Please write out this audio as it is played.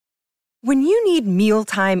When you need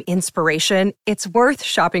mealtime inspiration, it's worth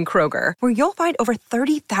shopping Kroger, where you'll find over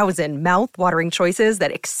 30,000 mouth-watering choices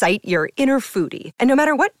that excite your inner foodie. And no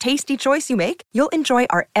matter what tasty choice you make, you'll enjoy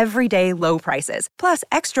our everyday low prices, plus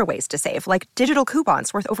extra ways to save, like digital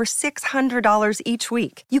coupons worth over $600 each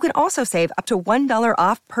week. You can also save up to $1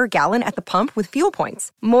 off per gallon at the pump with fuel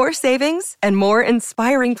points. More savings and more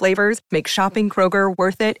inspiring flavors make shopping Kroger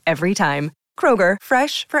worth it every time. Kroger,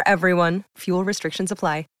 fresh for everyone. Fuel restrictions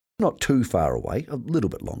apply. Not too far away, a little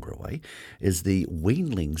bit longer away, is the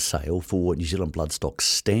Weanling sale for New Zealand Bloodstock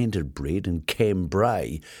Standard Bred, and Cam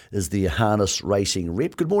Bray is the harness racing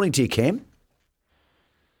rep. Good morning to you, Cam.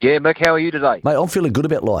 Yeah, Mick, how are you today? Mate, I'm feeling good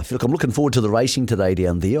about life. Look, I'm looking forward to the racing today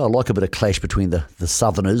down there. I like a bit of clash between the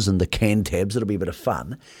Southerners and the Cantabs. It'll be a bit of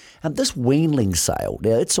fun. And this Weanling sale,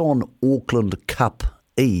 now it's on Auckland Cup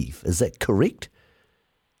Eve. Is that correct?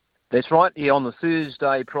 That's right. Yeah, on the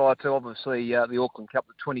Thursday prior to, obviously, the Auckland Cup,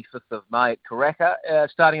 the 25th of May at Karaka,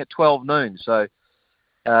 starting at 12 noon. So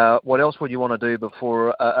what else would you want to do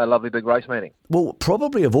before a lovely big race meeting? Well,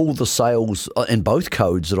 probably of all the sales in both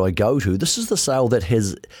codes that I go to, this is the sale that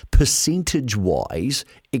has percentage-wise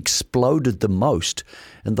exploded the most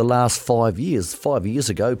in the last 5 years. 5 years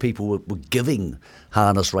ago, people were giving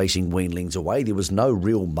harness racing weanlings away. There was no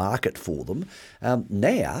real market for them.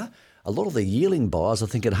 Now, a lot of the yearling buyers are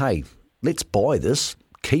thinking, hey, let's buy this,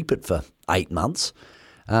 keep it for 8 months,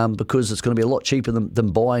 because it's going to be a lot cheaper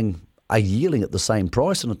than buying a yearling at the same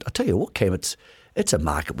price. And I tell you what, Cam, it's a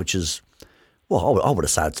market which is, well, I would have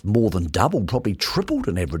said it's more than doubled, probably tripled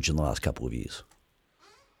in average in the last couple of years.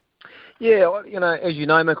 Yeah, as you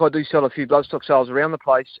know, Mick, I do sell a few bloodstock sales around the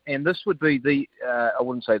place, and this would be I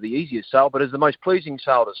wouldn't say the easiest sale, but is the most pleasing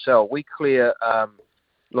sale to sell. We clear...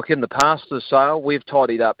 Look, in the past the sale, we've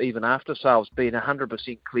tidied up even after sales being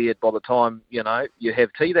 100% cleared by the time, you have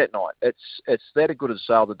tea that night. It's that a good a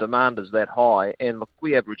sale. The demand is that high. And look,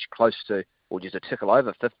 we averaged close to, or just a tickle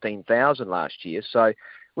over 15,000 last year. So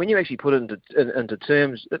when you actually put it into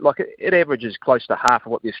terms, it averages close to half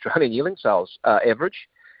of what the Australian yearling sales average.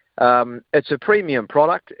 It's a premium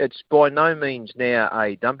product. It's by no means now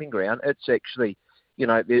a dumping ground. It's actually...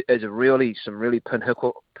 there's some really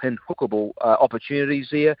pinhookable opportunities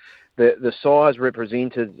there. The size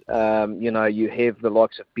represented, you have the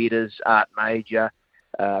likes of Betters, Art Major,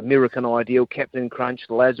 American Ideal, Captain Crunch,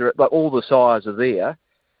 Lazarus, but all the size are there.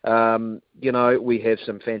 We have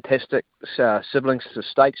some fantastic siblings to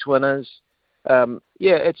stakes winners.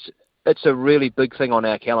 It's a really big thing on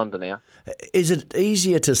our calendar now. Is it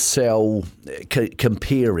easier to sell,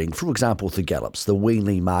 comparing, for example, the gallops, the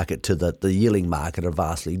weanling market to the yearling market are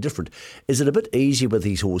vastly different? Is it a bit easier with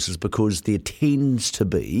these horses because there tends to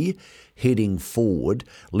be, heading forward,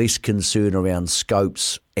 less concern around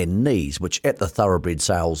scopes and knees, which at the thoroughbred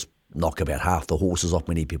sales knock about half the horses off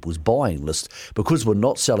many people's buying list, because we're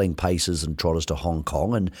not selling paces and trotters to Hong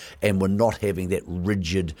Kong and we're not having that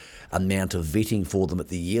rigid amount of vetting for them at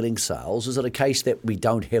the yearling sales? Is it a case that we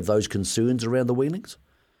don't have those concerns around the weanlings?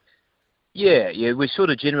 Yeah, we're sort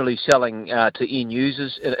of generally selling to end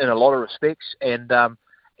users in a lot of respects, and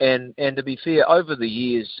to be fair, over the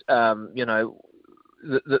years, that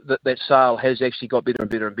sale has actually got better and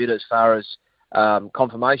better and better as far as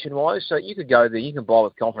confirmation-wise. So you could go there, you can buy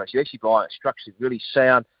with confidence. You actually buy a structured, really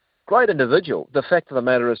sound, great individual. The fact of the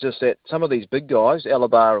matter is just that some of these big guys,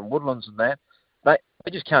 Alabar and Woodlands and that, they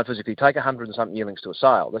just can't physically take 100 and something yearlings to a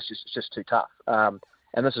sale. It's just too tough.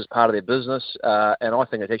 And this is part of their business, and I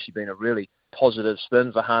think it's actually been a really positive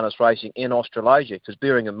spin for harness racing in Australasia, because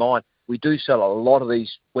bearing in mind, we do sell a lot of these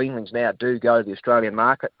weanlings now do go to the Australian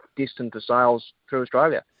market, destined for sales through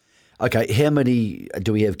Australia. Okay, how many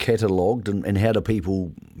do we have catalogued, and how do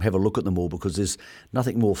people have a look at them all? Because there's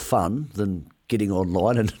nothing more fun than getting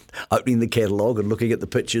online and opening the catalogue and looking at the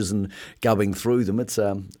pictures and going through them. It's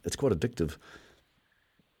quite addictive.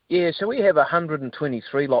 Yeah, so we have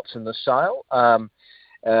 123 lots in the sale,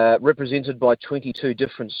 represented by 22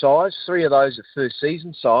 different size. 3 of those are first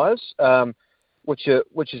season size, which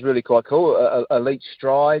is really quite cool. Elite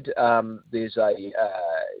Stride, there's a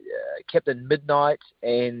Captain Midnight,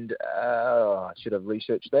 and I should have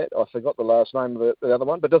researched that. I forgot the last name of the other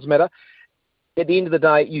one, but it doesn't matter. At the end of the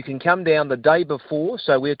day, you can come down the day before,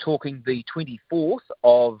 so we're talking the 24th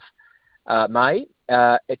of May,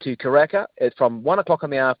 to Karaka. From 1 o'clock in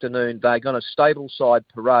the afternoon, they're going to stable side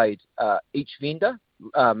parade each vendor,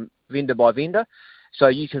 vendor by vendor. So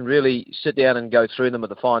you can really sit down and go through them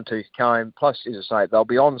with a fine-tooth comb. Plus, as I say, they'll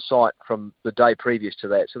be on site from the day previous to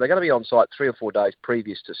that. So they're going to be on site 3 or 4 days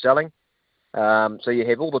previous to selling. So you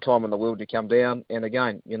have all the time in the world to come down. And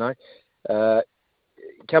again,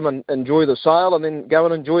 come and enjoy the sale and then go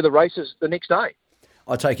and enjoy the races the next day.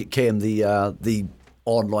 I take it, Cam, the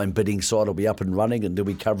online bidding site will be up and running, and there'll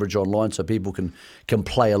be coverage online so people can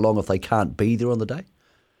play along if they can't be there on the day?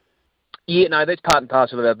 Yeah, no, that's part and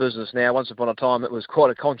parcel of our business now. Once upon a time, it was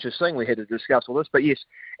quite a conscious thing. We had to discuss all this. But yes,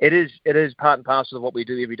 it is part and parcel of what we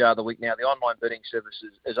do every day of the week now. The online bidding service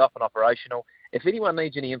is up and operational. If anyone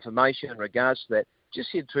needs any information in regards to that, just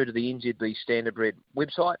head through to the NZB Standardbred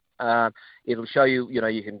website. It'll show you,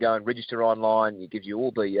 you can go and register online. It gives you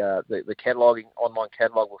all the cataloguing, online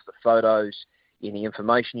catalogue with the photos, any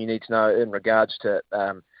information you need to know in regards to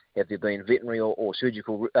have there been veterinary or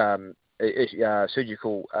surgical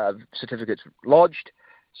certificates lodged.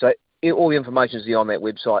 So all the information is there on that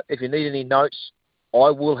website. If you need any notes,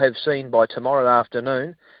 I will have seen by tomorrow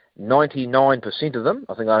afternoon 99% of them.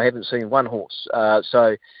 I think I haven't seen one horse.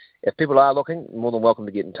 So if people are looking, more than welcome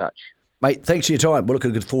to get in touch. Mate, thanks for your time. We're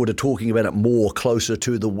looking forward to talking about it more closer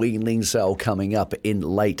to the Weanling sale coming up in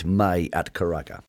late May at Karaka.